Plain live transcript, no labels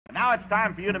And now it's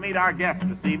time for you to meet our guests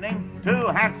this evening. Two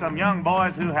handsome young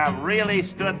boys who have really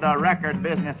stood the record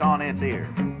business on its ear.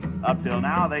 Up till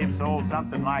now, they've sold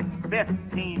something like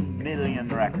 15 million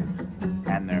records.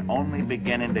 And they're only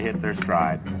beginning to hit their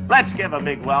stride. Let's give a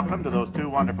big welcome to those two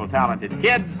wonderful, talented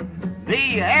kids,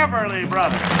 the Everly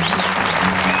Brothers.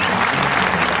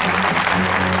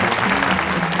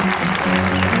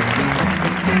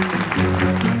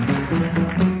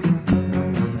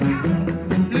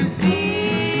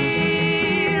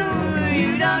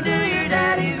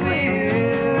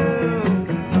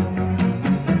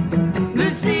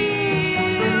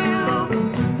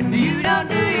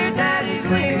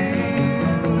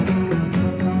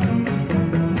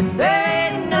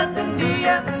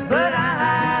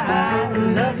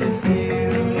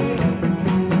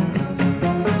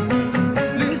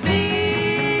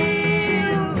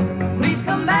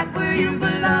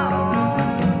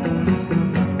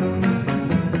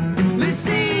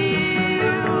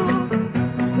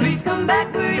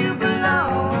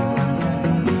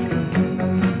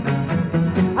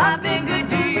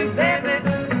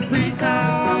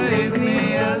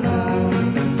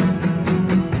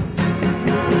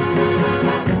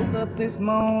 This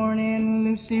morning,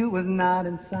 Lucille was not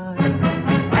in sight.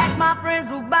 Asked my friends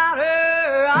about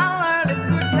her on our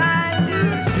liquid time.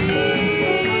 Lucille,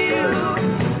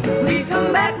 please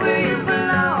come back where you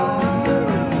belong.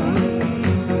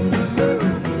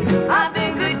 I've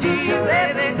been good to you,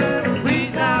 baby.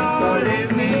 Please don't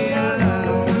leave me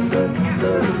alone.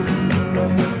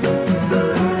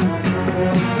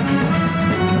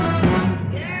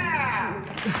 Yeah!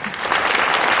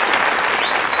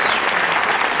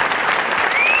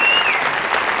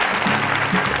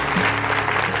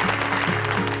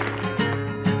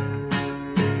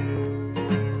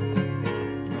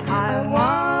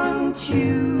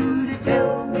 You to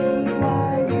tell me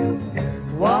why you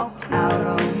walked out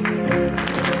on me.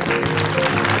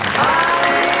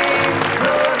 I'm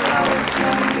so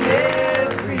lonesome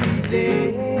every day.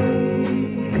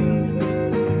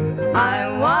 I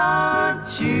want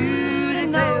you to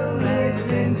know that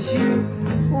since you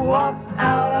walked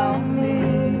out on me,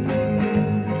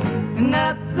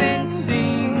 nothing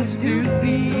seems to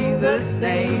be the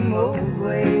same old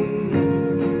way.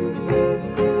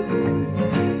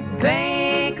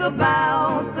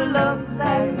 About the love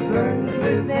that burns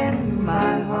within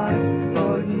my heart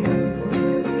for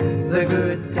you, the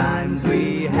good times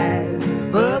we had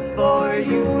before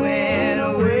you went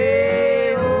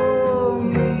away. Oh,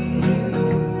 me,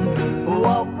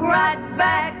 walk right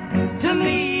back to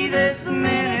me this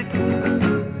minute.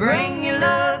 Bring your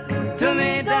love to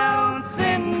me, don't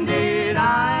send it.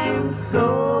 I'm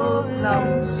so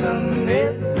lonesome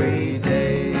every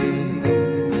day.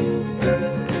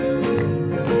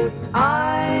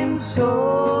 I'm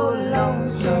so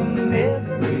lonesome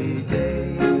every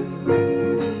day.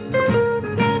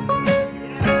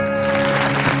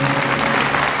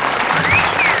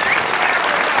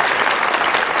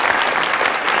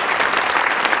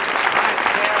 I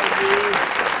tell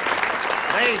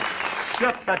you, they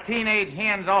shook the teenage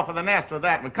hens off of the nest with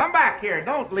that one. Come back here,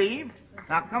 don't leave.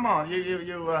 Now, come on,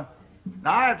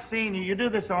 now, I've seen you do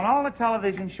this on all the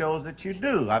television shows that you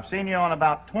do. I've seen you on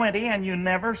about 20, and you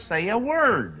never say a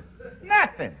word.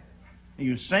 Nothing.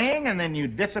 You sing, and then you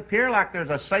disappear like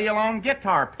there's a sale on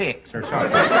guitar picks or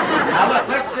something. Now, look,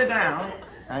 let's sit down.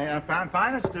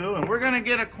 Find a stool, and we're going to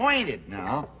get acquainted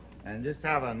now and just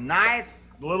have a nice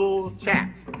little chat.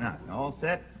 Now, all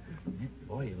set?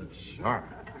 Boy, you look sharp.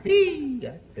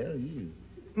 I tell you.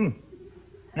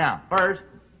 Now, first,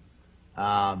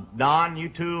 Don, you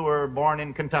two were born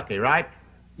in Kentucky, right?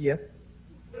 Yep.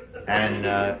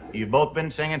 And you've both been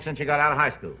singing since you got out of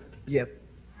high school? Yep.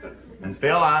 And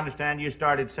Phil, I understand you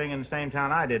started singing the same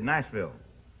town I did, Nashville.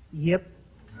 Yep.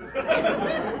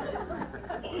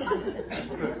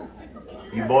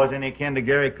 You boys any kin to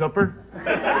Gary Cooper?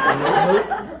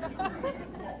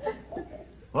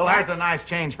 Well, that's a nice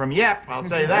change from yep, I'll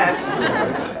say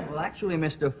that. Well, actually,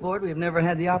 Mr. Ford, we've never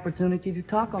had the opportunity to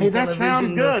talk on Hey, television. that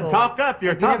sounds good. Before. Talk up.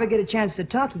 If you never get a chance to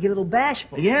talk, you get a little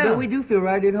bashful. Yeah. But we do feel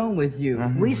right at home with you.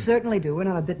 We certainly do. We're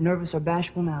not a bit nervous or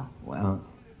bashful now. Well,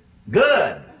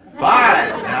 good.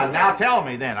 Fine. Now tell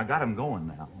me then. I got him going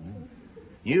now.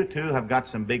 You two have got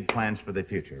some big plans for the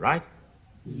future, right?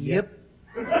 Yep.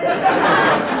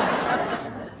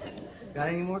 Got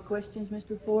any more questions,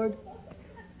 Mr. Ford?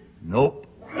 Nope.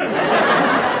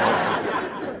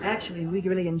 Actually, we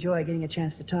really enjoy getting a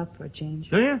chance to talk for a change.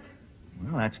 Do you?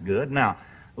 Well, that's good. Now,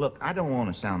 look, I don't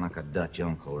want to sound like a Dutch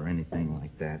uncle or anything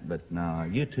like that, but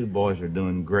you two boys are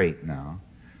doing great now.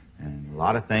 And a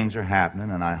lot of things are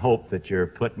happening, and I hope that you're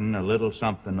putting a little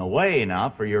something away now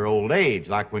for your old age,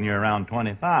 like when you're around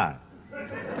 25.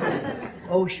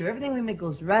 Oh, sure. Everything we make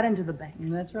goes right into the bank.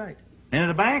 That's right. Into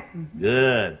the bank?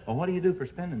 Good. Well, what do you do for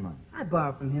spending money? I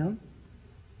borrow from him.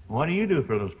 What do you do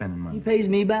for a little spending He money? pays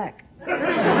me back.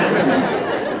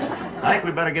 I think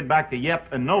we better get back to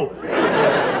yep and nope.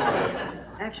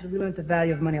 Actually, we learned the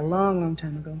value of money a long, long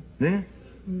time ago. Yeah?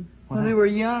 When we were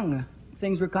young,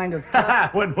 things were kind of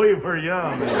tough. When we were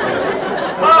young.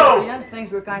 Yeah, things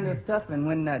were kind of tough, and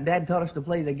when Dad taught us to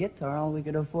play the guitar, all we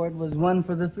could afford was one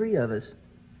for the three of us.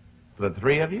 For the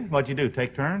three of you? What'd you do,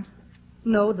 take turns?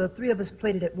 No, the three of us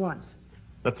played it at once.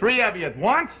 The three of you at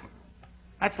once?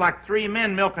 That's like three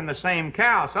men milking the same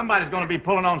cow. Somebody's going to be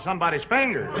pulling on somebody's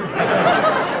fingers.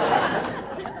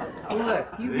 Look,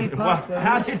 you be Well, Papa.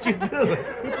 how did you do it?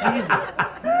 It's easy.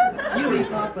 You be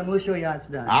Papa, and we'll show you how it's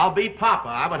done. I'll be Papa.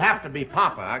 I would have to be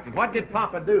Papa. What did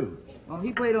Papa do? Well,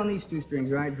 he played on these two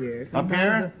strings right here. Up Sometimes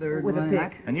here? the third With a one.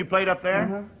 pick. And you played up there?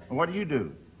 Uh-huh. Well, what do you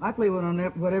do? I play on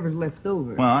whatever's left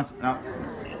over. Well,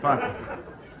 that's, Papa.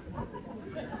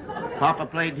 Papa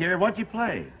played here. What'd you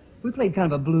play? We played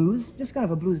kind of a blues. Just kind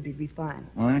of a blues beat would be fine.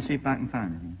 Well, let me see if I can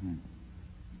find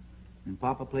it. And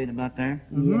Papa played about there?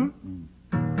 Mm-hmm.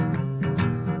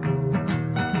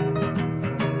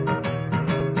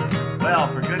 Well,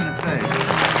 for goodness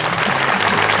sake.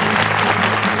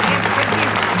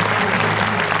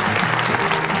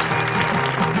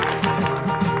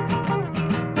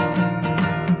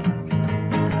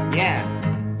 Yes.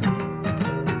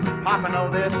 Papa know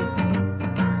this?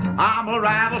 I'm a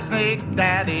rattlesnake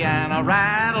daddy and I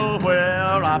rattle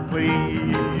where I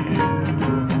please.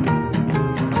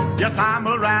 Yes, I'm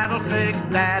a rattlesnake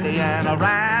daddy and I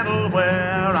rattle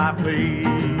where I please.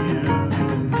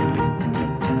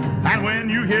 And when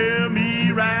you hear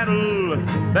me rattle,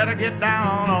 better get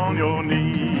down on your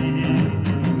knees.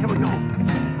 Here we go.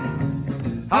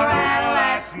 I rattled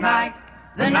last night,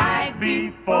 the night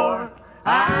before.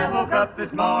 I woke up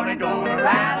this morning gonna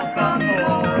rattle some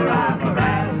more. I'm a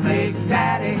rattlesnake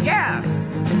daddy, yes,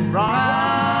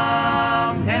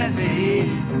 from Tennessee.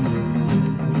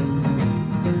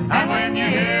 And when you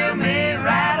hear me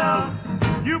rattle,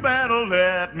 you better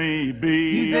let me be.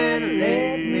 You better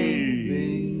let me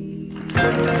be.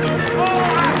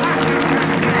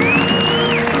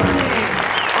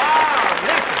 Oh,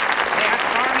 listen. Hey, that's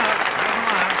far enough. Never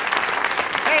mind.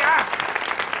 Hey,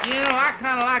 I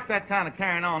kind of like that kind of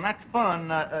carrying on. That's fun.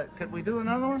 Could we do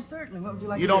another one? Certainly. What would you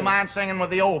like You to don't do? mind singing with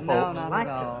the old No, folks? not like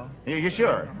at to. all. You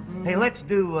sure? Hey, let's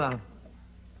do,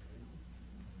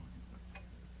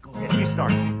 Go ahead, you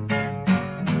start.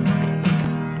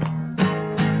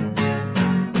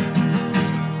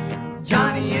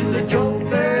 Johnny is a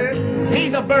joker,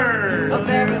 He's a bird. a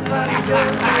very funny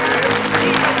joker.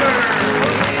 He's a bird.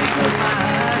 He's so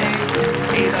funny.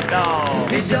 He's a dog.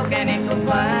 His joking ain't so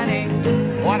funny.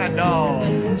 What a dog.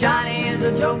 Johnny is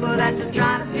a joker that's a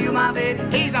trying to steal my baby.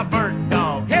 He's a bird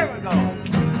dog. Here we go.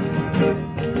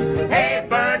 Hey,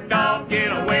 bird dog,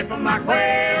 get away from my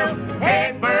quail.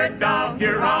 Hey, bird dog,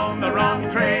 you're on the wrong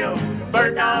trail.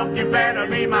 Bird dog, you better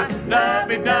leave my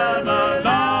lovey-dove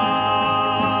alone.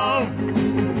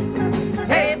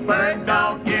 Hey, bird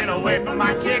dog, get away from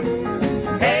my chick.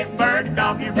 Hey, bird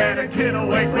dog, you better get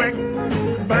away quick.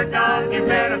 Bird dog, you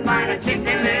better find a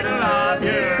chicken little of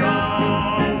your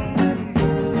own.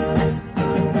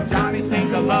 Johnny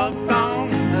sings a love song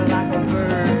Like a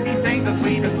bird He sings the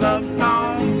sweetest love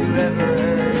song you ever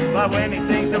heard. But when he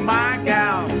sings to my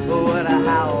gal, Oh, what a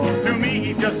howl to me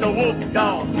he's just a wolf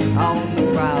dog. on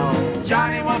the prowl.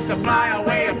 Johnny wants to fly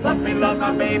away and puppy love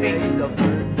my baby. He's a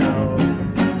bird dog.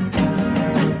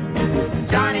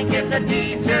 Johnny kissed the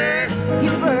teacher.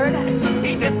 He's a bird.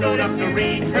 He tiptoed up to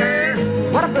reach her.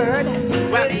 What a bird.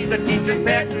 Well, he's the teacher's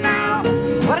pet now.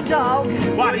 What a dog.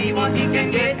 What he wants he can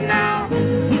get now.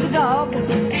 He's a dog.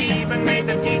 He even made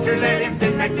the teacher let him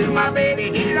sit next to my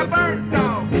baby. He's a bird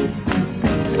dog.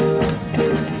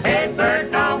 Hey,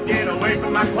 bird dog, get away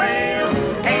from my quail.